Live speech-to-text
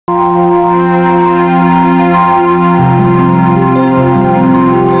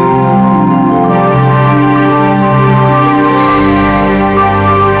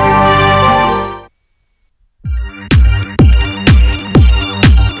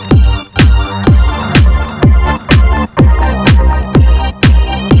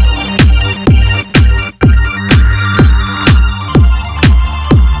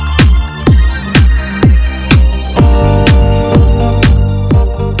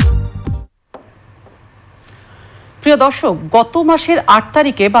প্রিয় দর্শক, গত মাসের ৮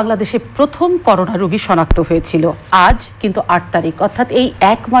 তারিখে বাংলাদেশে প্রথম করোনা রোগী শনাক্ত হয়েছিল। আজ কিন্তু ৮ তারিখ, অর্থাৎ এই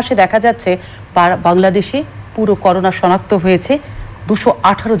এক মাসে দেখা যাচ্ছে বাংলাদেশে পুরো করোনা শনাক্ত হয়েছে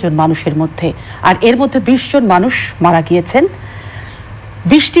 ২১৮ জন মানুষের মধ্যে, আর এর মধ্যে ২০ জন মানুষ মারা গিয়েছেন।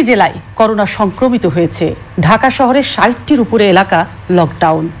 ২০টি জেলায় করোনা সংক্রমিত হয়েছে। ঢাকা শহরের ৬০টির উপরে এলাকা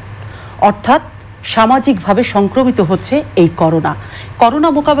লকডাউন, অর্থাৎ সামাজিকভাবে সংক্রমিত হচ্ছে এই করোনা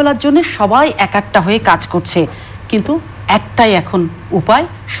মোকাবেলার জন্য সবাই একাট্টা হয়ে কাজ করছে, কিন্তু একটাই এখন উপায়,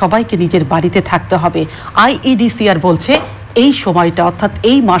 সবাইকে নিজের বাড়িতে থাকতে হবে। আই'র বলছে এই সময়টা অর্থাৎ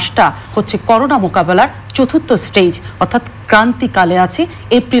এই মাসটা হচ্ছে করোনা মোকাবেলার চতুর্থ স্টেজ, অর্থাৎ ক্রান্তিকালে আছে।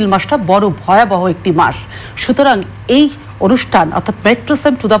 এপ্রিল মাসটা বড় ভয়াবহ একটি মাস। সুতরাং এই অনুষ্ঠান অর্থাৎ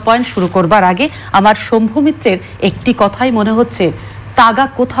মেট্রোসেম টু দ্য পয়েন্ট শুরু করবার আগে আমার শম্ভু মিত্রের একটি কথাই মনে হচ্ছে, তাগা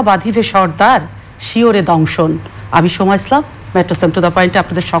কোথা বাঁধিবে সর্দার, শিওরে দংশন। আমি সোমা ইসলাম, মেট্রোসেম টু দ্য পয়েন্টে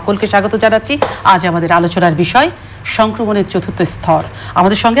আপনাদের সকলকে স্বাগত জানাচ্ছি। আজ আমাদের আলোচনার বিষয় সংক্রমণের চতুর্থ স্তর।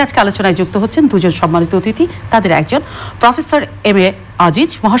 আমাদের সঙ্গে আজকে আলোচনায় যুক্ত হচ্ছেন দুজন সম্মানিত অতিথি। তাদের একজন প্রফেসর এম.এ. আজিজ,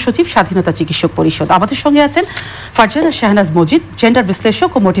 মহাসচিব স্বাধীনতা চিকিৎসক পরিষদ। আমাদের সঙ্গে আছেন ফারজানা শাহনাজ মজিদ, জেন্ডার বিশ্লেষক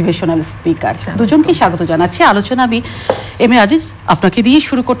ও মোটিভেশনাল স্পিকার। দুজনকেই স্বাগত জানাচ্ছি। আলোচনা আমি এম.এ. আজিজ আপনাকে দিয়ে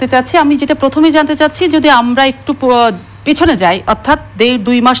শুরু করতে চাচ্ছি। আমি যেটা প্রথমে জানতে চাচ্ছি, যদি আমরা একটু পিছনে যাই, অর্থাৎ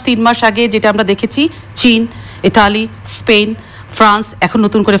 2 মাস 3 মাস আগে যেটা আমরা দেখেছি, চীন, ইতালি, স্পেন, ফ্রান্স, এখন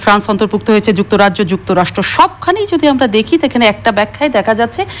নতুন করে ফ্রান্স অন্তর্ভুক্ত হয়েছে, যুক্তরাজ্য, যুক্তরাষ্ট্র, সবখানেই যদি আমরা দেখি সেখানে একটা ব্যাখ্যায় দেখা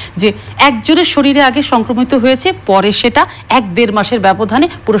যাচ্ছে যে একজনের শরীরে আগে সংক্রমিত হয়েছে, পরে সেটা 1-1.5 মাসের ব্যবধানে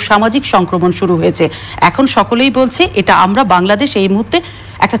পুরো সামাজিক সংক্রমণ শুরু হয়েছে। এখন সকলেই বলছে এটা আমরা বাংলাদেশ এই মুহূর্তে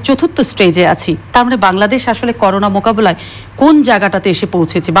একটা চতুর্থ স্টেজে আছি। তার মানে বাংলাদেশ আসলে করোনা মোকাবেলায় কোন জায়গাটাতে এসে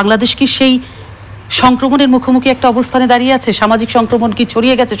পৌঁছেছে? বাংলাদেশ কি সেই সংক্রমণের মুখোমুখি একটা অবস্থানে দাঁড়িয়ে আছে? সামাজিক সংক্রমণ কি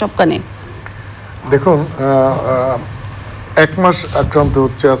ছড়িয়ে গেছে সবখানে? দেখুন, 1 মাস আক্রান্ত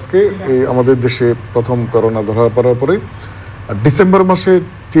হচ্ছে আজকে এই আমাদের দেশে প্রথম করোনা ধরা পড়ার পরে। ডিসেম্বর মাসে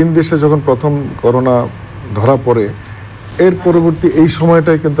চীন দেশে যখন প্রথম করোনা ধরা পড়ে, এর পরবর্তী এই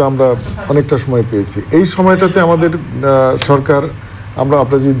সময়টাই কিন্তু আমরা অনেকটা সময় পেয়েছি। এই সময়টাতে আমাদের সরকার,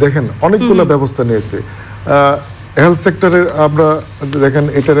 আপনারা যদি দেখেন, অনেকগুলো ব্যবস্থা নিয়েছে। হেলথ সেক্টরের আমরা দেখেন,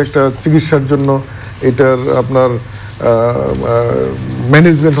 এটার একটা চিকিৎসার জন্য এটার আপনার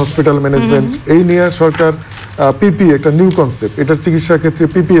ম্যানেজমেন্ট, হসপিটাল ম্যানেজমেন্ট, এই নিয়ে সরকার পিপিএ, একটা নিউ কনসেপ্ট, এটার চিকিৎসার ক্ষেত্রে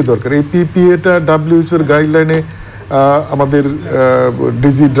পিপিএ দরকার। এই পিপিএটা ডাব্লিউএইচওর গাইডলাইনে আমাদের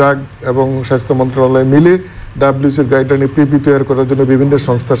ডিজি ড্রাগ এবং স্বাস্থ্য মন্ত্রণালয় মিলে ডাব্লিউএইচওর গাইডলাইনে পিপি তৈরি করার জন্য বিভিন্ন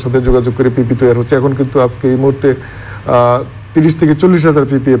সংস্থার সাথে যোগাযোগ করে পিপি তৈরি হচ্ছে। এখন কিন্তু আজকে এই মুহূর্তে 30 থেকে 40 হাজার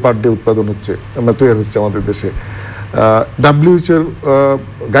পিপিএ পার ডে উৎপাদন হচ্ছে, তৈরি হচ্ছে আমাদের দেশে। ডাব্লিউএইচওর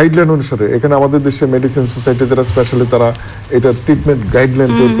গাইডলাইন অনুসারে এখানে আমাদের দেশে মেডিসিন সোসাইটি যারা স্পেশালি, তারা এটা ট্রিটমেন্ট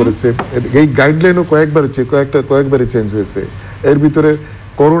গাইডলাইন তৈরি করেছে। এই গাইডলাইনও কয়েকবারই চেঞ্জ হয়েছে। এর ভিতরে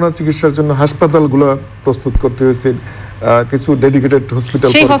করোনা চিকিৎসার জন্য হাসপাতালগুলো প্রস্তুত করতে হয়েছে, কিছু ডেডিকেটেড হসপিটাল।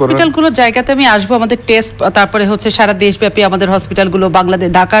 সেই হসপিটালগুলোর জায়গাতে আমি আসবো। আমাদের টেস্ট, তারপরে হচ্ছে সারা দেশব্যাপী আমাদের হসপিটালগুলো, বাংলাদেশ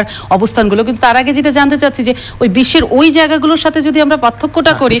ঢাকার অবস্থানগুলো। কিন্তু তার আগে যেটা জানতে চাচ্ছি যে ওই বিশ্বের ওই জায়গাগুলোর সাথে যদি আমরা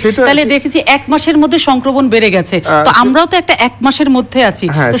পার্থক্যটা করি, তাহলে দেখেছি 1 মাসের মধ্যে সংক্রমণ বেড়ে গেছে। তো আমরাও তো একটা 1 মাসের মধ্যে আছি,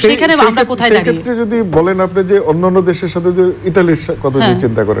 তো সেখানে আমরা কোথায় দাঁড়িয়ে? সেক্ষেত্রে যদি বলেন আপনি যে অন্যান্য দেশের সাথে, যে ইতালির কথা যদি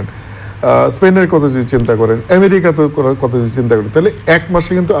চিন্তা করেন, স্পেনের কথা যদি চিন্তা করেন, আমেরিকা তো কথা যদি চিন্তা করেন, তাহলে 1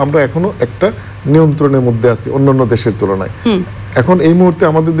 মাসে কিন্তু আমরা এখনো একটা নিয়ন্ত্রণের মধ্যে আছি অন্যান্য দেশের তুলনায়। এখন এই মুহূর্তে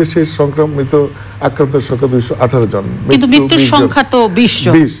আমাদের দেশে সংক্রমিত আক্রান্তের সংখ্যা 218 জন, কিন্তু মৃত্যুর সংখ্যা তো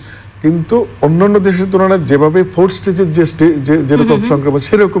 20। কিন্তু অন্যান্য দেশের তুলনায় যেভাবে 4th স্টেজের যেরকম সংক্রমণ,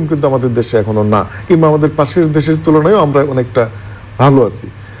 সেরকম কিন্তু আমাদের দেশে এখনো না, কিংবা আমাদের পাশের দেশের তুলনায় আমরা অনেকটা ভালো আছি।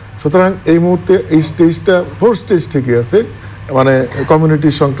 সুতরাং এই মুহূর্তে এই স্টেজটা 4th স্টেজ ঠিকই আছে, মানে কমিউনিটি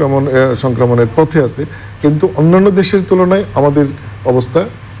সংক্রমণের পথে আছে, কিন্তু অন্যান্য দেশের তুলনায় আমাদের অবস্থা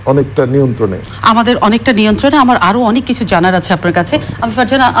অনেকটা নিয়ন্ত্রণে। আমার আরো অনেক কিছু জানার আছে আপনার কাছে। আমি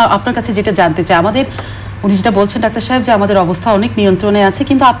ফারজানা, আপনার কাছে যেটা জানতে চাই, উনি যেটা বলছেন ডাক্তার সাহেব যে আমাদের অবস্থা অনেক নিয়ন্ত্রণে আছে,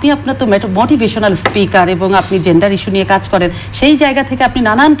 কিন্তু আপনার তো মোটিভেশনাল স্পিকার এবং আপনি জেন্ডার ইস্যু নিয়ে কাজ করেন, সেই জায়গা থেকে আপনি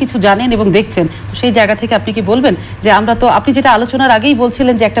নানান কিছু জানেন এবং দেখছেন। তো সেই জায়গা থেকে আপনি কি বলবেন যে আপনি যেটা আলোচনার আগেই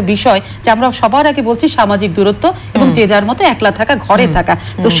বলছিলেন যে একটা বিষয়, যে আমরা সবার আগে বলছি সামাজিক দূরত্ব এবং যে যার মতো একলা থাকা, ঘরে থাকা,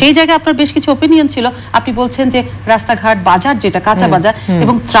 তো সেই জায়গায় আপনার বেশ কিছু ওপিনিয়ন ছিল। আপনি বলছেন যে রাস্তাঘাট, বাজার, যেটা কাঁচা বাজার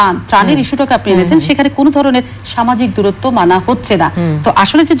এবং ত্রাণের ইস্যুটাকে আপনি এনেছেন, সেখানে কোনো ধরনের সামাজিক দূরত্ব মানা হচ্ছে না। তো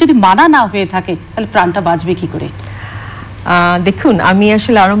আসলে যে যদি মানা না হয়ে থাকে, তাহলে প্রাণটা বাঁচবে কি করে? দেখুন, আমি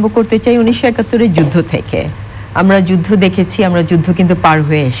আসলে আরম্ভ করতে চাই 1971-এর যুদ্ধ থেকে। আমরা যুদ্ধ দেখেছি, আমরা যুদ্ধ কিন্তু পার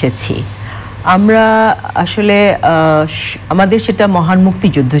হয়ে এসেছি। আমরা আসলে আমাদের সেটা মহান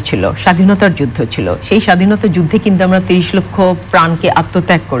মুক্তিযুদ্ধ ছিল, স্বাধীনতার যুদ্ধ ছিল। সেই স্বাধীনতার যুদ্ধে কিন্তু আমরা 30 লক্ষ প্রাণকে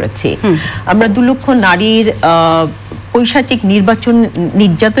আত্মত্যাগ করেছি। আমরা 2 লক্ষ নারীর পৈশাচিক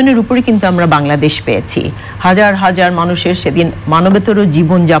নির্যাতনের উপরে কিন্তু আমরা বাংলাদেশ পেয়েছি। হাজার হাজার মানুষের সেদিন মানবেতর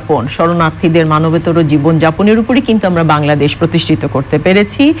জীবনযাপন, শরণার্থীদের মানবেতর জীবনযাপনের উপরে কিন্তু আমরা বাংলাদেশ প্রতিষ্ঠিত করতে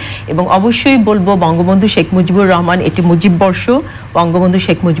পেরেছি। এবং অবশ্যই বলবো বঙ্গবন্ধু শেখ মুজিবুর রহমান, এটি মুজিববর্ষ, বঙ্গবন্ধু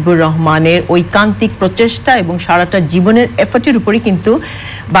শেখ মুজিবুর রহমানের ঐকান্তিক প্রচেষ্টা এবং সারাটা জীবনের এফর্টের উপরে কিন্তু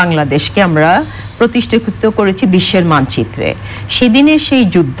বাংলাদেশকে আমরা প্রতিষ্ঠিত করেছি বিশ্বের মানচিত্রে। সেদিনের সেই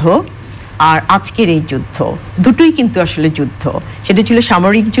যুদ্ধ আর আজকের এই যুদ্ধ দুটোই কিন্তু আসলে যুদ্ধ। সেটা ছিল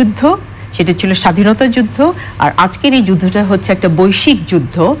সামরিক যুদ্ধ, সেটা ছিল স্বাধীনতা যুদ্ধ, আর আজকের এই যুদ্ধটা হচ্ছে একটা বৈশ্বিক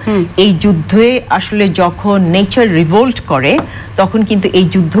যুদ্ধ। এই যুদ্ধে আসলে যখন নেচার রিভোল্ট করে তখন কিন্তু এই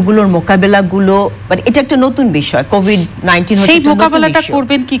যুদ্ধগুলোর মোকাবেলাগুলো, মানে এটা একটা নতুন বিষয়। কোভিড-19 সেই মোকাবেলাটা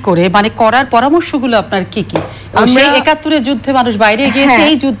করবেন কি করে, মানে করার পরামর্শগুলো আপনার কি কি? সেই ৭১-এর যুদ্ধে মানুষ বাইরে গিয়েছে,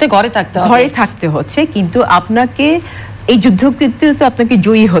 এই যুদ্ধে ঘরে থাকতে হচ্ছে, কিন্তু আপনাকে এই যুদ্ধ কিন্তু আপনাকে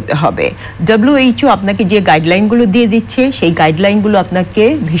জয়ী হতে হবে। WHO আপনাকে যে গাইডলাইনগুলো দিয়ে দিচ্ছে সেই গাইডলাইনগুলো আপনাকে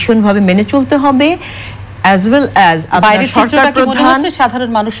ভীষণভাবে মেনে চলতে হবে, অ্যাজ ওয়েল অ্যাজ বাইরের সরকার প্রধান।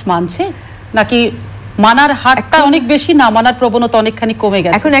 সাধারণ মানুষ মানছে নাকি মানার হারটা অনেক বেশি, না মানার প্রবণতা অনেকখানি কমে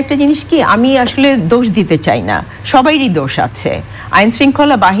গেছে? এখন একটা জিনিস কি, আমি আসলে দোষ দিতে চাই না, সবারই দোষ আছে। আইন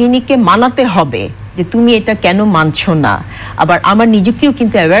শৃঙ্খলা বাহিনীকে মানাতে হবে যে তুমি এটা কেন মানছো না। আবার আমার নিজেকেও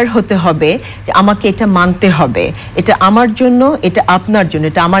কিন্তু অ্যাওয়্যার হতে হবে যে আমাকে এটা মানতে হবে, এটা আমার জন্য, এটা আপনার জন্য,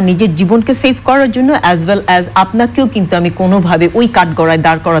 এটা আমার নিজের জীবনকে সেভ করার জন্য, অ্যাজ ওয়েল অ্যাজ আপনাকেও কিন্তু আমি কোনোভাবে ওই কাঠগড়ায়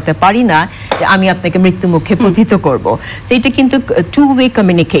দাঁড় করাতে পারি না যে আমি আপনাকে মৃত্যুমুখে পতিত করব। সো এটা কিন্তু টু ওয়ে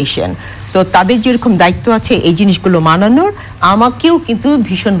কমিউনিকেশন। সো তাদের যেরকম দায়িত্ব আছে এই জিনিসগুলো মানানোর, আমাকেও কিন্তু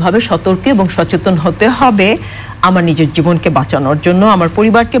ভীষণভাবে সতর্ক এবং সচেতন হতে হবে আমার নিজের জীবনকে বাঁচানোর জন্য, আমার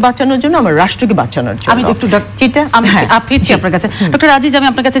পরিবারকে বাঁচানোর জন্য, আমার রাষ্ট্রকে বাঁচানোর জন্য। আমি একটু যেটা ফিরছি আপনার কাছে ডক্টর আজিজ, আমি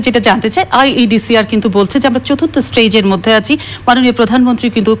আপনার কাছে যেটা জানতে চাই, IEDCR কিন্তু বলছে যে আমরা চতুর্থ স্টেজের মধ্যে আছি। মাননীয় প্রধানমন্ত্রী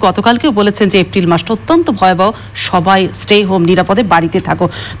কিন্তু গতকালকেও বলেছেন যে এপ্রিল মাসটা অত্যন্ত ভয়াবহ, সবাই স্টে হোম, নিরাপদে বাড়িতে থাকো।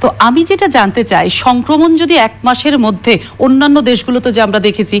 তো আমি যেটা জানতে চাই, সংক্রমণ যদি ১ মাসের মধ্যে, অন্যান্য দেশগুলোতে যে আমরা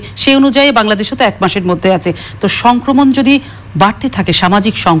দেখেছি সেই অনুযায়ী বাংলাদেশও তো ১ মাসের মধ্যে আছে, তো সংক্রমণ যদি বাড়তে থাকে,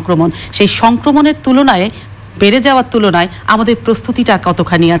 সামাজিক সংক্রমণ, সেই সংক্রমণের তুলনায়, বেড়ে যাওয়ার তুলনায় আমাদের প্রস্তুতিটা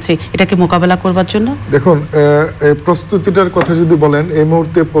কতখানি আছে এটাকে মোকাবেলা করবার জন্য? দেখুন, প্রস্তুতিটার কথা যদি বলেন, এই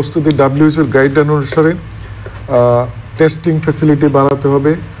মুহূর্তে প্রস্তুতি WHO গাইডলাইন অনুসারে টেস্টিং ফ্যাসিলিটি বাড়াতে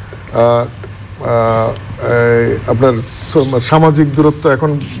হবে, আপনার সামাজিক দূরত্ব,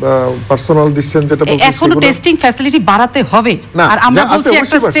 এখন পার্সোনাল ডিসটেন্স যেটা বলছি, এখনো টেস্টিং ফ্যাসিলিটি বাড়াতে হবে। আর আমরা বলছি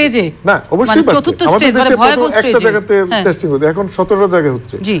একটা স্টেজে, না অবশ্যই চতুর্থ স্টেজ, মানে ভয়াবহ স্টেজে একটা জায়গাতে টেস্টিং হচ্ছে, এখন 17টা জায়গায়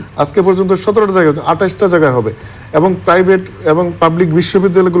হচ্ছে, আজকে পর্যন্ত 17টা জায়গায় হচ্ছে, 28টা জায়গায় হবে। এবং প্রাইভেট এবং পাবলিক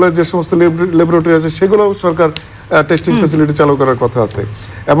বিশ্ববিদ্যালয়গুলোর যে সমস্ত ল্যাবরেটরি আছে সেগুলো সরকার টেস্টিং ফ্যাসিলিটি চালু করার কথা আছে।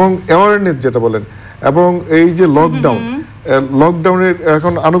 এবং অ্যাওয়ারনেস যেটা বলেন, এবং এই যে লকডাউনের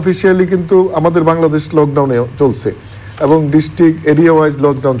এখন আনঅফিশিয়ালি কিন্তু আমাদের বাংলাদেশ লকডাউনে চলছে এবং ডিস্ট্রিক্ট এরিয়া ওয়াইজ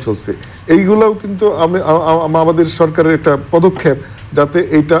লকডাউন চলছে, এইগুলোও কিন্তু আমাদের সরকারের একটা পদক্ষেপ যাতে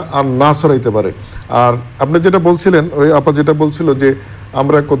এইটা আর না ছড়াইতে পারে। আর আপনি যেটা বলছিলেন, ওই আপা যেটা বলছিল যে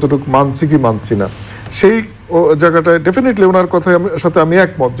আমরা কতটুকু মানছি কি মানছি না, সেই জায়গাটায় ডেফিনেটলি ওনার কথার সাথে আমি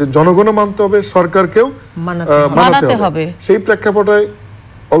একমত যে জনগণও মানতে হবে, সরকারকেও মানাতে হবে। সেই প্রেক্ষাপটে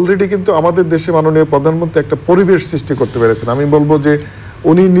অলরেডি কিন্তু আমাদের দেশে মাননীয় প্রধানমন্ত্রী একটা পরিবেশ সৃষ্টি করতে পেরেছেন। আমি বলবো যে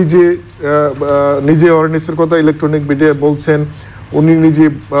উনি নিজে অ্যাওয়ারনেসের কথা ইলেকট্রনিক মিডিয়ায় বলছেন, উনি নিজে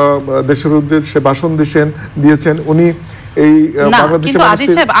দেশের উদ্দেশ্যে ভাষণ দিয়েছেন, উনি এই কিন্তু আজিজ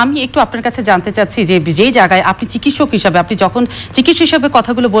সাহেব, আমি একটু আপনার কাছে জানতে চাচ্ছি যে যেই জায়গায় আপনি চিকিৎসক হিসাবে, আপনি যখন চিকিৎসক হিসাবে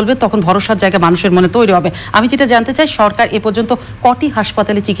কথাগুলো বলবেন তখন ভরসার জায়গা মানুষের মনে তৈরি হবে। আমি যেটা জানতে চাই, সরকার এ পর্যন্ত কটি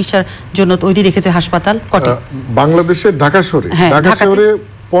হাসপাতালে চিকিৎসার জন্য তৈরি রেখেছে? হাসপাতাল কটি বাংলাদেশের? ঢাকা শহরে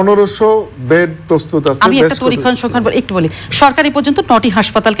 1500 বেড প্রস্তুত আছে। আমি একটা পরীক্ষণ সংখ্যা একটু বলি, সরকার এই পর্যন্ত 9টি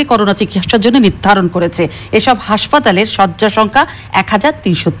হাসপাতালকে করোনা চিকিৎসার জন্য নির্ধারণ করেছে। এসব হাসপাতালের শয্যা সংখ্যা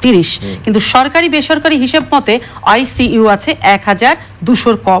 ১,৩৩০, কিন্তু সরকারি বেসরকারি হিসেব মতে ICU আছে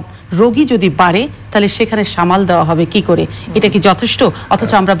 ১,২০০ কম। রোগী যদি বাড়ে তাহলে সেখানে সামাল দেওয়া হবে কি করে? এটা কি যথেষ্ট?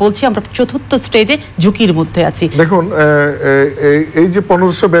 অথচ আমরা বলছি আমরা চতুর্থ স্টেজে ঝুঁকির মধ্যে আছি। দেখুন, এই যে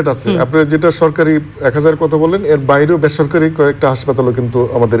 1500 বেড আছে, আপনি যেটা সরকারি 1000 কথা বললেন, এর বাইরেও বেসরকারি কয়েকটা হাসপাতালও কিন্তু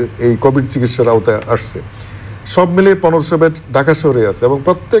আমাদের এই কোভিড চিকিৎসার আওতায় আসছে। সব মিলিয়ে 1500 বেড ঢাকা শহরে আছে এবং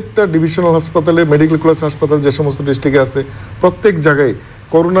প্রত্যেকটা ডিভিশনাল হাসপাতালে, মেডিকেল কলেজ হাসপাতাল যে সমস্ত ডিস্ট্রিক্টে আছে, প্রত্যেক জায়গায়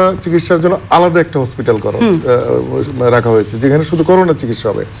করোনা চিকিৎসার জন্য আলাদা একটা হসপিটাল রাখা হয়েছে যেখানে শুধু করোনা চিকিৎসা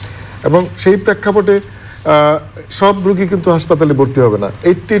হবে। এবং সেই প্রেক্ষাপটে সব রোগী কিন্তু হাসপাতালে ভর্তি হবে না।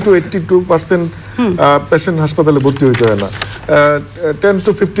 80 to 82% পেশেন্ট হাসপাতালে ভর্তি হইতে হয় না। 10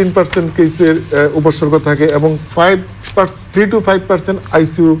 to 15% কেসের উপসর্গ থাকে এবং 3 to 5%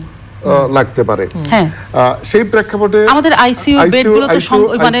 ICU লাগতে পারে। সেই প্রেক্ষাপটে আমাদের আইসিইউ বেডগুলো তো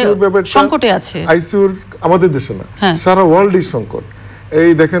মানে সংকটে আছে। আইসিইউর আমাদের দেশে না, সারা ওয়ার্ল্ডই সংকট।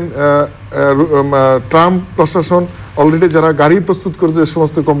 এই দেখেন ট্রাম্প প্রশাসন অলরেডি যারা গাড়ি প্রস্তুত করে যে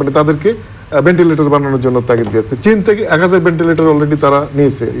সমস্ত কোম্পানি তাদেরকে ভেন্টিলেটর বানানোর জন্য তাগিদ দিয়েছে। চীন থেকে 1000 ভেন্টিলেটর অলরেডি তারা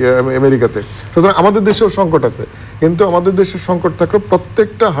নিয়েছে আমেরিকাতে। সুতরাং আমাদের দেশেও সংকট আছে, কিন্তু আমাদের দেশের সংকট থাকলেও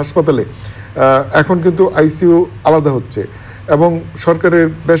প্রত্যেকটা হাসপাতালে এখন কিন্তু আইসিইউ আলাদা হচ্ছে এবং সরকারের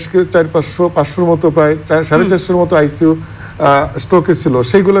বেশ 400-500 মতো প্রায় 450 মতো আইসিইউ স্টকে ছিল,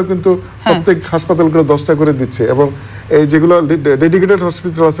 সেইগুলো কিন্তু প্রত্যেক হাসপাতালগুলো 10টা করে দিচ্ছে এবং এই যেগুলো ডেডিকেটেড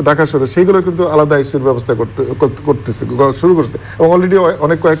হসপিটাল আছে ঢাকা শহরে সেইগুলো কিন্তু আলাদা আইসিইউর ব্যবস্থা করতেছে, শুরু করছে এবং অলরেডি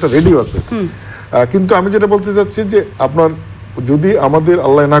অনেক কয়েকটা রেডিও আছে। কিন্তু আমি যেটা বলতে চাচ্ছি যে আপনার যদি আমাদের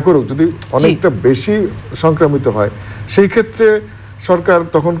আল্লাহ না করুক যদি অনেকটা বেশি সংক্রামিত হয়, সেই ক্ষেত্রে সরকার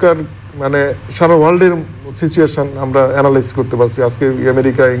তখনকার মানে সারা ওয়ার্ল্ডের সিচুয়েশন আমরা অ্যানালাইজ করতে পারছি। আজকে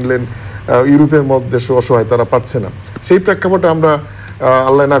আমেরিকা, ইংল্যান্ড, ইউরোপের মধ্যে অসহায়, তারা পারছে না। সেই প্রেক্ষাপটে আমরা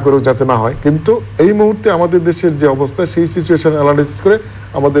আল্লাহ না করুক যাতে না হয়, কিন্তু এই মুহূর্তে আমাদের দেশের যে অবস্থা সেই সিচুয়েশন অ্যানালাইসিস করে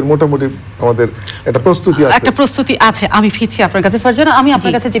আমাদের মোটামুটি আমাদের একটা প্রস্তুতি আছে। আমি ফিরছি আপনার কাছে ফারজানা। আমি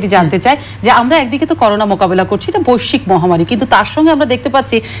আপনার কাছে যেটি জানতে চাই যে আমরা একদিকে তো করোনা মোকাবেলা করছি, এটা বৈশ্বিক মহামারী, কিন্তু তার সঙ্গে আমরা দেখতে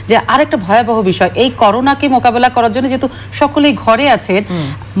পাচ্ছি যে আরেকটা ভয়াবহ বিষয়, এই করোনাকে মোকাবেলা করার জন্য যেহেতু সকলেই ঘরে আছেন,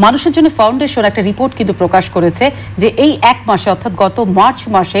 মানুষের জন্য ফাউন্ডেশন একটা রিপোর্ট কিন্তু প্রকাশ করেছে যে এই এক মাসে অর্থাৎ গত মার্চ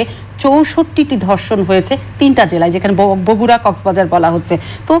মাসে 64টি ধর্ষণ হয়েছে 3টা জেলায়, যেখানে বগুড়া, কক্সবাজার বলা হচ্ছে।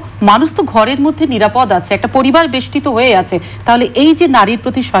 তো মানুষ তো ঘরের মধ্যে নিরাপদ আছে, একটা পরিবার বেষ্টিত হয়ে আছে, তাহলে এই যে নারীর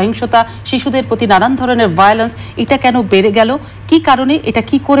প্রতি সহিংসতা, শিশুদের প্রতি নানান ধরনের ভায়োলেন্স, এটা কেন বেড়ে গেল? কি কারণে? এটা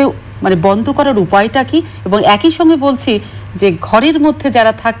কি করে মানে বন্ধ করার উপায়টা কি? এবং একই সঙ্গে বলছি যে ঘরের মধ্যে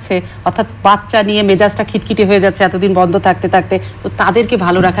যারা থাকছে অর্থাৎ বাচ্চা নিয়ে মেজাজটা খিটখিটে হয়ে যাচ্ছে এতদিন বন্ধ থাকতে থাকতে, তো তাদেরকে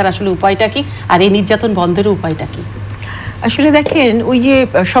ভালো রাখার আসলে উপায়টা কি, আর এই নির্যাতন বন্ধের উপায়টা কি? আসলে দেখেন, ওই যে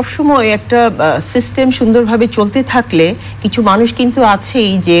সবসময় একটা সিস্টেম সুন্দরভাবে চলতে থাকলে কিছু মানুষ কিন্তু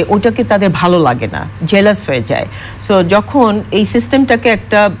আছেই যে ওটাকে তাদের ভালো লাগে না, জেলাস হয়ে যায়। সো যখন এই সিস্টেমটাকে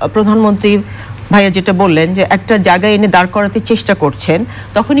একটা প্রধানমন্ত্রী ভাইয়া যেটা বললেন যে একটা জায়গায় এনে দাঁড় করাতে চেষ্টা করছেন,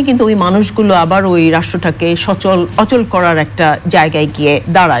 তখনই কিন্তু ওই মানুষগুলো আবার ওই রাষ্ট্রটাকে অচল করার একটা জায়গায় গিয়ে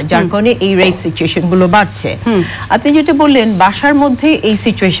দাঁড়ায়, যার কারণে এই রেপ সিচুয়েশনগুলো বাড়ছে। আপনি যেটা বললেন বাসার মধ্যে এই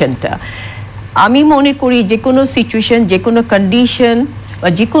সিচুয়েশনটা, আমি মনে করি যে কোনো সিচুয়েশন, যে কোনো কন্ডিশন বা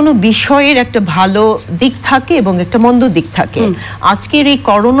যে কোনো বিষয়ের একটা ভালো দিক থাকে এবং একটা মন্দ দিক থাকে। আজকের এই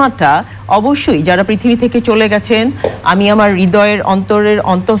করোনাটা অবশ্যই যারা পৃথিবী থেকে চলে গেছেন, আমি আমার হৃদয়ের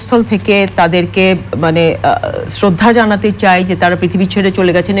অন্তঃস্থল থেকে তাদেরকে মানে শ্রদ্ধা জানাতে চাই যে তারা পৃথিবী ছেড়ে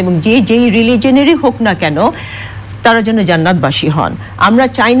চলে গেছেন, এবং যেই রিলিজনেরই হোক না কেন তারা যেন জান্নাতবাসী হন। আমরা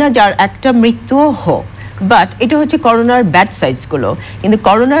চাই না যার একটা মৃত্যুও হোক, বাট এটা হচ্ছে করোনার ব্যাড সাইডসগুলো, কিন্তু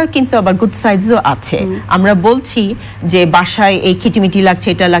করোনার কিন্তু আবার গুড সাইডসও আছে। আমরা বলছি যে বাসায় এই খিটিমিটি লাগছে,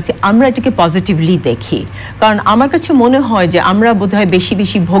 এটা লাগছে, আমরা এটাকে পজিটিভলি দেখি, কারণ আমার কাছে মনে হয় যে আমরা বোধহয় বেশি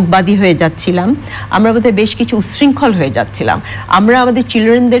বেশি ভোগবাদী হয়ে যাচ্ছিলাম, আমরা বোধহয় বেশ কিছু উচ্ছৃঙ্খল হয়ে যাচ্ছিলাম, আমরা আমাদের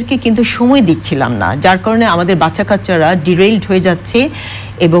চিলড্রেনদেরকে কিন্তু সময় দিচ্ছিলাম না, যার কারণে আমাদের বাচ্চা কাচ্চারা ডিরেইলড হয়ে যাচ্ছে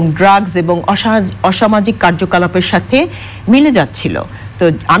এবং ড্রাগস এবং অসামাজিক কার্যকলাপের সাথে মিলে যাচ্ছিল। তো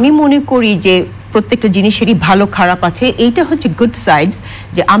আমি মনে করি যে প্রত্যেকটা জিনিসেরই ভালো খারাপ আছে, এইটা হচ্ছে গুড সাইডস,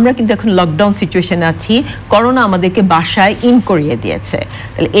 যে আমরা কিন্তু এখন লকডাউন সিচুয়েশনে আছি, করোনা আমাদেরকে বাসায় ইন করিয়ে দিয়েছে।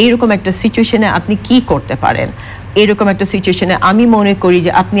 তাহলে এইরকম একটা সিচুয়েশনে আপনি কি করতে পারেন? এরকম একটা সিচুয়েশনে আমি মনে করি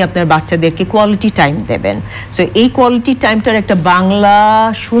যে আপনি আপনার বাচ্চাদেরকে কোয়ালিটি টাইম দেবেন। সো এই কোয়ালিটি টাইমটার একটা বাংলা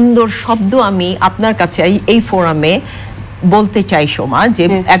সুন্দর শব্দ আমি আপনার কাছে এই ফোরামে বলতে চাই সোমা, যে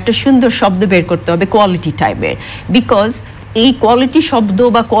একটা সুন্দর শব্দ বের করতে হবে কোয়ালিটি টাইমের, বিকজ এই কোয়ালিটি শব্দ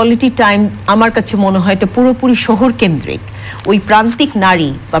বা কোয়ালিটি টাইম আমার কাছে মনে হয় এটা পুরোপুরি শহর কেন্দ্রিক। ওই প্রান্তিক নারী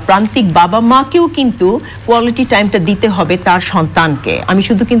বা প্রান্তিক বাবা মাকেও কিন্তু কোয়ালিটি টাইমটা দিতে হবে তার সন্তানকে। আমি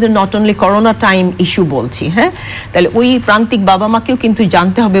শুধু কিন্তু not only corona time issue বলছি, হ্যাঁ, তাহলে ওই প্রান্তিক বাবা মাকেও কিন্তু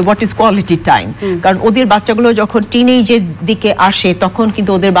জানতে হবে হোয়াট ইজ কোয়ালিটি টাইম, কারণ ওদের বাচ্চাগুলো যখন টিনেজের দিকে আসে তখন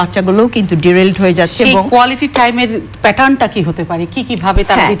কিন্তু ওদের বাচ্চাগুলোও কিন্তু ডিরেলড হয়ে যাচ্ছে। এবং কোয়ালিটি টাইমের প্যাটার্নটা কি হতে পারে, কি কি ভাবে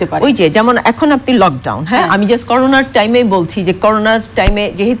তারা দিতে পারে? ওই যে যেমন এখন আপনি লকডাউন, হ্যাঁ, আমি জাস্ট করোনার টাইমেই বলছি যে করোনার টাইমে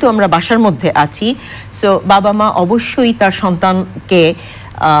যেহেতু আমরা বাসার মধ্যে আছি, সো বাবা মা অবশ্যই তার সন্তানকে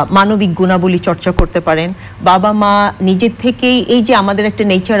মানবিক গুণাবলী চর্চা করতে পারেন। বাবা মা নিজের থেকেই এই যে আমাদের একটা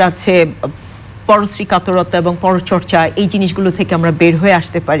নেচার আছে পরশ্রী কাতরতা এবং পরচর্চা, এই জিনিসগুলো থেকে আমরা বের হয়ে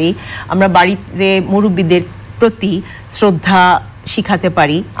আসতে পারি। আমরা বাড়িতে মুরব্বীদের প্রতি শ্রদ্ধা শিখাতে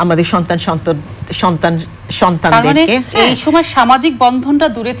পারি আমাদের সন্তানদেরকে। এই সময় সামাজিক বন্ধনটা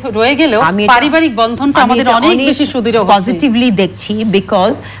দূরে রয়ে গেলেও পারিবারিক বন্ধনটা আমাদের অনেক বেশি সুদৃঢ় পজিটিভলি দেখছি,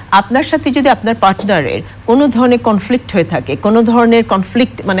 বিকজ আপনার সাথে যদি আপনার পার্টনারের কোনো ধরনের কনফ্লিক্ট হয়ে থাকে, কোনো ধরনের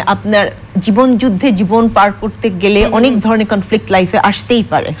কনফ্লিক্ট মানে আপনার জীবন যুদ্ধে জীবন পার করতে গেলে অনেক ধরনের কনফ্লিক্ট লাইফে আসতেই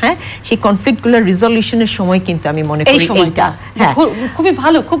পারে, হ্যাঁ, সেই কনফ্লিক্টগুলোর রিজলিউশনের সময় কিন্তু আমি মনে করি এইটা খুবই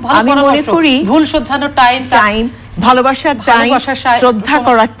ভালো, খুব ভালো। আমি মনে করি ভুল শোধরানোর টাইম, ভালোবাসার টাইম, শ্রদ্ধা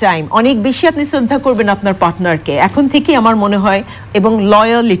করার টাইম, অনেক বেশি আপনি শ্রদ্ধা করবেন আপনার পার্টনারকে এখন থেকে আমার মনে হয়, এবং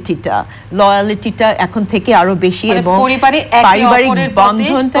লয়ালিটিটা এখন থেকে আরো বেশি, এবং পারিবারিক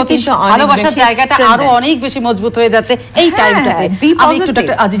বন্ধনটা কিন্তু ভালোবাসার জায়গাটা আরো অনেক বেশি মজবুত হয়ে যাচ্ছে এই টাইমটাতে। আমি একটু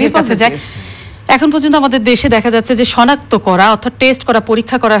ডক্টর আজিজের কাছে যাই। এখন পর্যন্ত আমাদের দেশে দেখা যাচ্ছে যে শনাক্ত করা অর্থাৎ টেস্ট করা,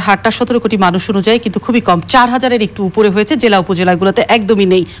 পরীক্ষা করার হারটা 17 কোটি মানুষ অনুযায়ী কিন্তু খুবই কম, 4000-এর একটু উপরে হয়েছে। জেলা উপজেলাগুলোতে একদমই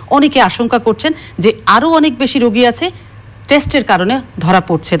নেই। অনেকে আশঙ্কা করছেন যে আরো অনেক বেশি রোগী আছে, টেস্টের কারণে ধরা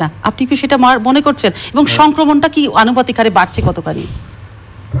পড়ছে না। আপনি কি সেটা মনে করছেন? এবং সংক্রমণটা কি আনুপাতিক হারে বাড়ছে কতখানি?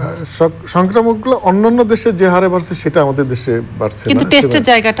 সংক্রমণগুলো অন্যান্য দেশে যে হারে বাড়ছে সেটা আমাদের দেশে বাড়ছে না, কিন্তু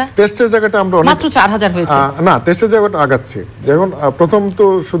টেস্টের জায়গাটা আমরা মাত্র 4000 হয়েছে না, টেস্টের জায়গাটা আগাচ্ছে। যেমন প্রথম তো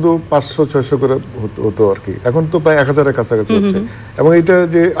শুধু 500-600 করে হতো আর কি, এখন তো প্রায় 1000-এর কাছাকাছি হচ্ছে। এবং এটা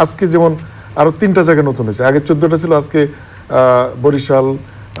যে আজকে যেমন আরো 3টা জায়গা নতুন হয়েছে, আগে 14টা ছিল, আজকে বরিশাল,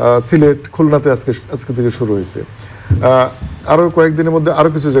 সিলেট, খুলনাতে আজকে থেকে শুরু হয়েছে। আরো কয়েকদিনের মধ্যে আরো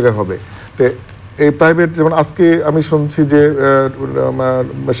কিছু জায়গায় হবে। তো এই প্রাইভেট, যেমন আজকে আমি শুনছি যে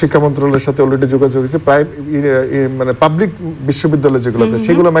শিক্ষা মন্ত্রণালয়ের সাথে অলরেডি যোগাযোগ হয়েছে, মানে পাবলিক বিশ্ববিদ্যালয় যেগুলো আছে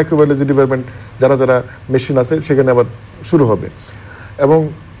সেগুলো মাইক্রোবায়োলজি ডিপার্টমেন্ট যারা মেশিন আছে সেখানে আবার শুরু হবে। এবং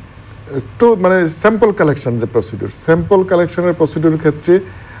তো মানে স্যাম্পল কালেকশন যে প্রসিডিউর, স্যাম্পল কালেকশনের প্রসিডিউর ক্ষেত্রে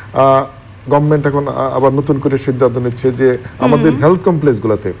গভর্নমেন্ট এখন আবার নতুন করে সিদ্ধান্ত নিচ্ছে যে আমাদের হেলথ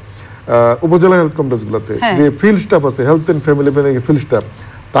কমপ্লেক্সগুলোতে, উপজেলা হেলথ কমপ্লেক্সগুলোতে যে ফিল্ড স্টাফ আছে, health and family planning field staff,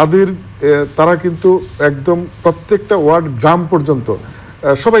 তারা কিন্তু একদম প্রত্যেকটা ওয়ার্ড, গ্রাম পর্যন্ত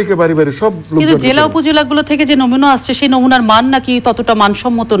সবাইকে বাড়ি সব কিন্তু জেলা উপজেলাগুলো থেকে যে নমুনা আসছে সেই নমুনার মান নাকি ততটা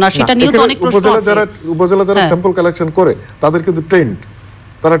মানসম্মত না, সেটা নিয়ে তো অনেক প্রশ্ন আছে। উপজেলা যারা স্যাম্পল কালেকশন করে তাদের কিন্তু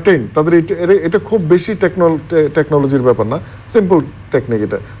তাদের এটা খুব বেশি টেকনোলজির ব্যাপার না, সিম্পল টেকনিক,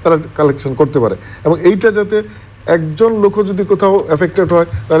 এটা তারা কালেকশন করতে পারে। এবং এইটা যাতে একজন লোক যদি কোথাও এফেক্টেড হয়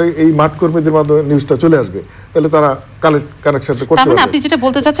তাহলে এই মাঠ কর্মীদের মাধ্যমে নিউজটা চলে আসবে, তাহলে তারা কানেকশনটা করতে পারবে। আপনি যেটা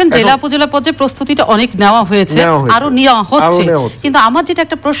বলতে চাচ্ছেন জেলা উপজেলা পর্যায়ে প্রস্তুতিটা অনেক নেওয়া হয়েছে, আরো নেওয়া হচ্ছে, কিন্তু আমার যেটা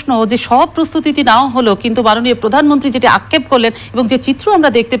একটা প্রশ্ন যে সব প্রস্তুতি নেওয়া হলো কিন্তু মাননীয় প্রধানমন্ত্রী যেটা আক্ষেপ করলেন এবং যে চিত্র আমরা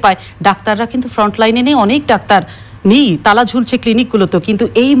দেখতে পাই, ডাক্তাররা কিন্তু ফ্রন্ট লাইনে নেই, অনেক ডাক্তার নেই, তালা ঝুলছে ক্লিনিকগুলোতে। কিন্তু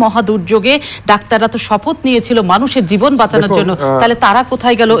এই মহা দুর্যোগে ডাক্তাররা তো শপথ নিয়েছিল মানুষের জীবন বাঁচানোর জন্য, তাহলে তারা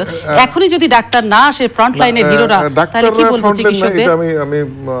কোথায় গেল? এখনই যদি ডাক্তার না আসে, ফ্রন্ট লাইনের হিরোরা, তাহলে কি বলবো চিকিৎসকদের? আমি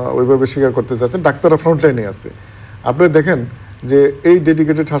ওইভাবে স্বীকার করতে চাচ্ছি, ডাক্তাররা ফ্রন্ট লাইনে আছে। আপনি দেখেন যে এই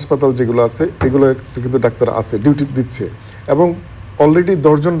ডেডিকেটেড হাসপাতাল যেগুলো আছে এগুলো কিন্তু ডাক্তার আছে, ডিউটি দিচ্ছে, এবং অলরেডি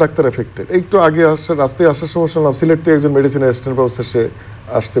 10 জন ডাক্তার এফেক্টেড। একটু আগে রাস্তায় আসার সময় শুনলাম সিলেট থেকে একজন মেডিসিন অ্যাসিস্ট্যান্ট প্রফেসর সে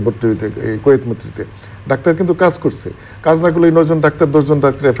আসছে ভর্তি হইতে, এই কোয়েত মৈত্রীতে। ডাক্তার কিন্তু কাজ করছে, কাজ না করলে 9 জন ডাক্তার 10 জন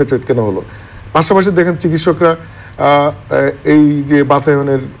ডাক্তার এফেক্টেড কেন হলো? পাশাপাশি দেখেন চিকিৎসকরা এই যে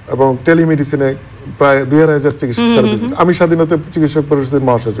বাতায়নের এবং টেলিমেডিসিনে প্রায় 2000 চিকিৎসক সার্ভিস। আমি স্বাধীনতা চিকিৎসক পরিষদের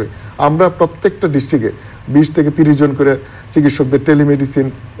মহাসচিব, আমরা প্রত্যেকটা ডিস্ট্রিক্টে 20 থেকে 30 জন করে চিকিৎসকদের টেলিমেডিসিন,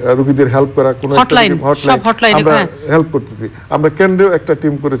 রোগীদের হেল্প করা, কোনো হটলাইন আমরা হেল্প করতেছি। আমরা কেন্দ্রেও একটা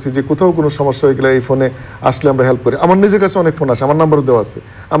টিম করেছি যে কোথাও কোনো সমস্যা হয়ে গেলে এই ফোনে আসলে আমরা হেল্প করি। আমার নিজের কাছে অনেক ফোন আসে, আমার নাম্বারও দেওয়া আছে,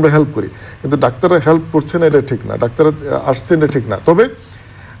 আমরা হেল্প করি। কিন্তু ডাক্তাররা হেল্প করছে না, এটা ঠিক না, ডাক্তাররা আসছে এটা ঠিক না। তবে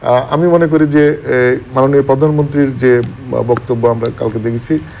আমি মনে করি যে মাননীয় প্রধানমন্ত্রীর যে বক্তব্য আমরা কালকে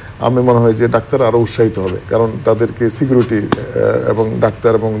দেখেছি, আমি মনে হয় যে ডাক্তার আরো উৎসাহিত হবে, কারণ তাদেরকে সিকিউরিটি এবং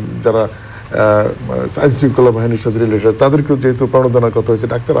ডাক্তার এবং যারা আইন শৃঙ্খলা বাহিনীর সাথে রিলেটেড তাদেরকেও যেহেতু প্রণোদনার কথা হয়েছে,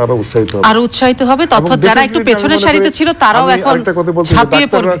 ডাক্তার আরো উৎসাহিত হবে। তথা যারা একটু পেছনের সারিতে ছিল তারাও এখন ঝাঁপিয়ে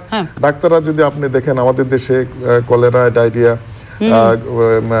পড়বে। ডাক্তাররা যদি আপনি দেখেন আমাদের দেশে কলেরা, ডায়রিয়া,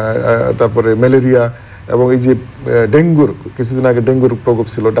 তারপরে ম্যালেরিয়া এবং এই যে ডেঙ্গুর, কিছুদিন আগে ডেঙ্গুর প্রকোপ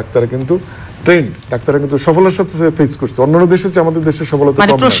ছিল, ডাক্তাররা কিন্তু ডাক্তাররা কিন্তু সফলতার সাথে ফেস করছে। অন্যান্য দেশে আমাদের দেশে সফলতা কম,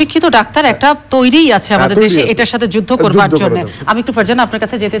 মানে প্রশিক্ষিত ডাক্তার একটা তৈরিই আছে আমাদের দেশে এটার সাথে যুদ্ধ করবার জন্য। আমি একটু ফারজানা আপনার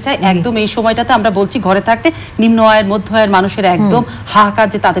কাছে যেতে চাই। একদম এই সময়টাতে আমরা বলছি ঘরে থাকতে নিম্ন আয়ের মধ্য আয়ের মানুষের একদম হাহাকার,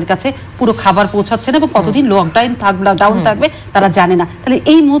 যে তাদের কাছে পুরো খাবার পৌঁছাচ্ছে না এবং কতদিন লকডাউন থাকবে তারা জানে না। তাহলে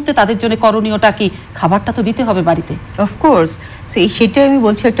এই মুহূর্তে তাদের জন্য করণীয়টা কি? খাবারটা তো দিতে হবে বাড়িতে, অফকোর্স। সেটাই আমি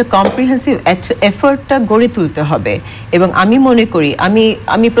বলছি, একটা কম্প্রিহেন্সিভ এফোর্টটা গড়ে তুলতে হবে। এবং আমি মনে করি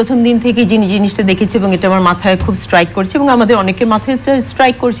আমি প্রথম দিন থেকে যে জিনিসটা দেখেছি এবং এটা আমার মাথায় খুব স্ট্রাইক করছে এবং আমাদের অনেকের মাথায়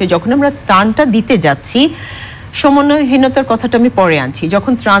স্ট্রাইক করছে, যখন আমরা ত্রাণটা দিতে যাচ্ছি, সমন্বয়হীনতার কথাটা আমি পরে আনছি,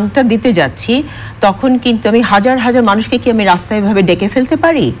 যখন ত্রাণটা দিতে যাচ্ছি তখন কিন্তু আমি হাজার হাজার মানুষকে কি আমি রাস্তায় ভাবে ডেকে ফেলতে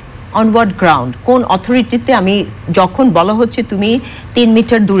পারি? অন হোয়াট গ্রাউন্ড, কোন অথরিটিতে আমি, যখন বলা হচ্ছে তুমি 3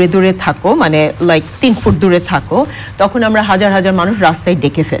 মিটার দূরে দূরে থাকো, মানে লাইক 3 ফুট দূরে থাকো, তখন আমরা হাজার হাজার মানুষ রাস্তায়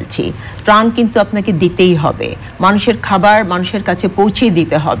ডেকে ফেলছি। ত্রাণ কিন্তু আপনাকে দিতেই হবে, মানুষের খাবার মানুষের কাছে পৌঁছে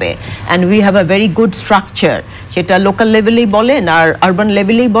দিতে হবে। And we have a very good structure, সেটা লোকাল লেভেলেই বলেন আর আরবান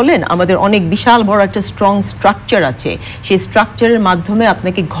লেভেলেই বলেন, আমাদের অনেক বিশাল বড় একটা স্ট্রং স্ট্রাকচার আছে। সেই স্ট্রাকচারের মাধ্যমে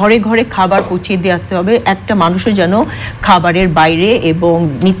আপনাকে ঘরে ঘরে খাবার পৌঁছে দিতে হবে, একটা মানুষের যেন খাবারের বাইরে এবং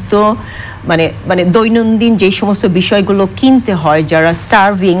নিত্য মানে দৈনন্দিন যে সমস্ত বিষয়গুলো কিনতে হয়, যারা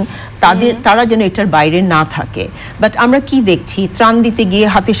স্টার্ভিং তারা যেন এটার বাইরে না থাকে। বাট আমরা কি দেখছি, ত্রাণ দিতে গিয়ে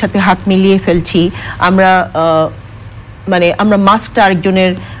হাতের সাথে হাত মিলিয়ে ফেলছি। আমরা মাস্কটা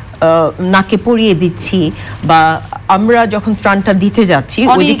আরেকজনের নাকে পরিয়ে দিচ্ছি, বা আমরা যখন ত্রাণটা দিতে যাচ্ছি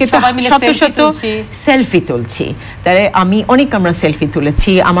ওইদিকে শত শত সেলফি তুলছি। তাহলে আমরা সেলফি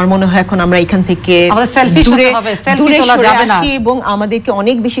তুলেছি। আমার মনে হয় এখন আমরা এখান থেকে দূরে সরে আসি এবং আমাদেরকে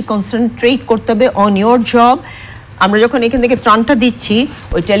অনেক বেশি কনসেন্ট্রেট করতে হবে অন ইয়োর জব। আমরা যখন এখান থেকে ত্রাণটা দিচ্ছি,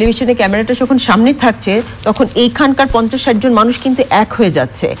 ওই টেলিভিশনে ক্যামেরাটা যখন সামনে থাকছে, তখন এইখানকার 50-60 জন মানুষ কিন্তু এক হয়ে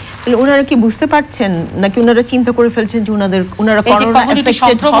যাচ্ছে। তাহলে ওনারা কি বুঝতে পারছেন নাকি ওনারা চিন্তা করে ফেলছেন যে ওনারা করোনা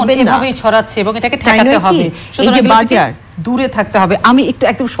এফেক্টেড হবে না, এভাবেই ছড়াচ্ছে এবং এটাকে ঠেকাতে হবে, সুতরাং বাজার দূরে থাকতে হবে। আমি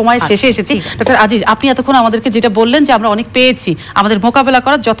একদম সময় শেষে এসেছি। ডক্টর আজিজ, আপনি এতক্ষণ আমাদেরকে যেটা বললেন যে আমরা অনেক পেয়েছি, আমাদের মোকাবেলা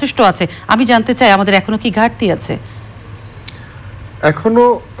করার যথেষ্ট আছে, আমি জানতে চাই আমাদের এখনো কি ঘাটতি আছে? এখনো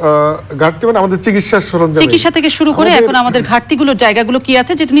ঘাটতি মানে আমাদের চিকিৎসার সরঞ্জাম, চিকিৎসা থেকে শুরু করে এখন আমাদের ঘাটতিগুলোর জায়গাগুলো কি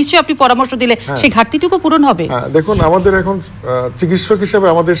আছে, যেটা নিশ্চয়ই আপনি পরামর্শ দিলে সেই ঘাটতিটুকু পূরণ হবে। দেখুন, আমাদের এখন চিকিৎসক হিসেবে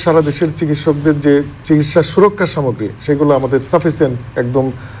আমাদের সারা দেশের চিকিৎসকদের যে চিকিৎসা সুরক্ষা সামগ্রী, সেগুলো আমাদের সাফিসিয়েন্ট, একদম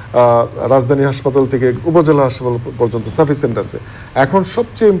রাজধানী হাসপাতাল থেকে উপজেলা হাসপাতাল পর্যন্ত সাফিসিয়েন্ট আছে। এখন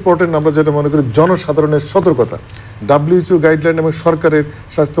সবচেয়ে ইম্পর্টেন্ট আমরা যেটা মনে করি, জনসাধারণের সতর্কতা। WHO গাইডলাইন এবং সরকারের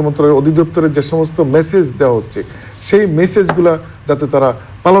স্বাস্থ্য মন্ত্রণালয়ের অধিদপ্তরের যে সমস্ত মেসেজ দেওয়া হচ্ছে, সেই মেসেজগুলা যাতে তারা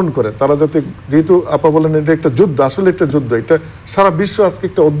পালন করে, তারা যাতে, যেহেতু আপা বলেন এটা একটা যুদ্ধ, আসলে একটা যুদ্ধ, এটা সারা বিশ্ব আজকে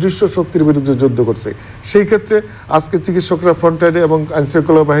একটা অদৃশ্য শক্তির বিরুদ্ধে যুদ্ধ করছে। সেই ক্ষেত্রে আজকে চিকিৎসকরা ফ্রন্টলাইনে এবং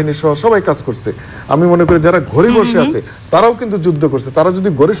আইনশৃঙ্খলা বাহিনী সহ সবাই কাজ করছে। আমি মনে করি যারা ঘরে বসে আছে তারাও কিন্তু যুদ্ধ করছে। তারা যদি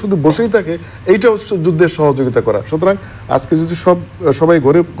ঘরে শুধু বসেই থাকে, এইটাও যুদ্ধের সহযোগিতা করা। সুতরাং আজকে যদি সবাই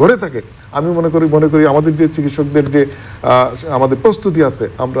ঘরে থাকে, আমি মনে করি আমাদের যে চিকিৎসকদের যে আমাদের প্রস্তুতি আছে,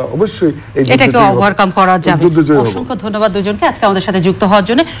 আমরা অবশ্যই এই এটাকে ওভারকাম করা যাবে। অসংখ্য ধন্যবাদ দুজনকে আজকে আমাদের সাথে যুক্ত হওয়ার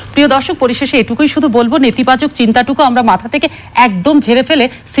জন্য। প্রিয় দর্শক, পরিশেষে এটুকুই শুধু বলবো, নেতিবাচক চিন্তাটুকু আমরা মাথা থেকে একদম ঝেড়ে ফেলে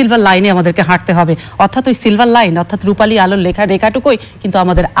সিলভার লাইনে আমাদেরকে হাঁটতে হবে। অর্থাৎ ওই সিলভার লাইন, অর্থাৎ রূপালী আলোর রেখাটুকুই কিন্তু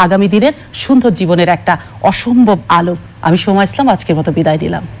আমাদের আগামী দিনের সুন্দর জীবনের একটা অসম্ভব আলো। আমি সোমা ইসলাম আজকের মতো বিদায়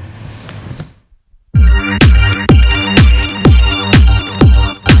নিলাম।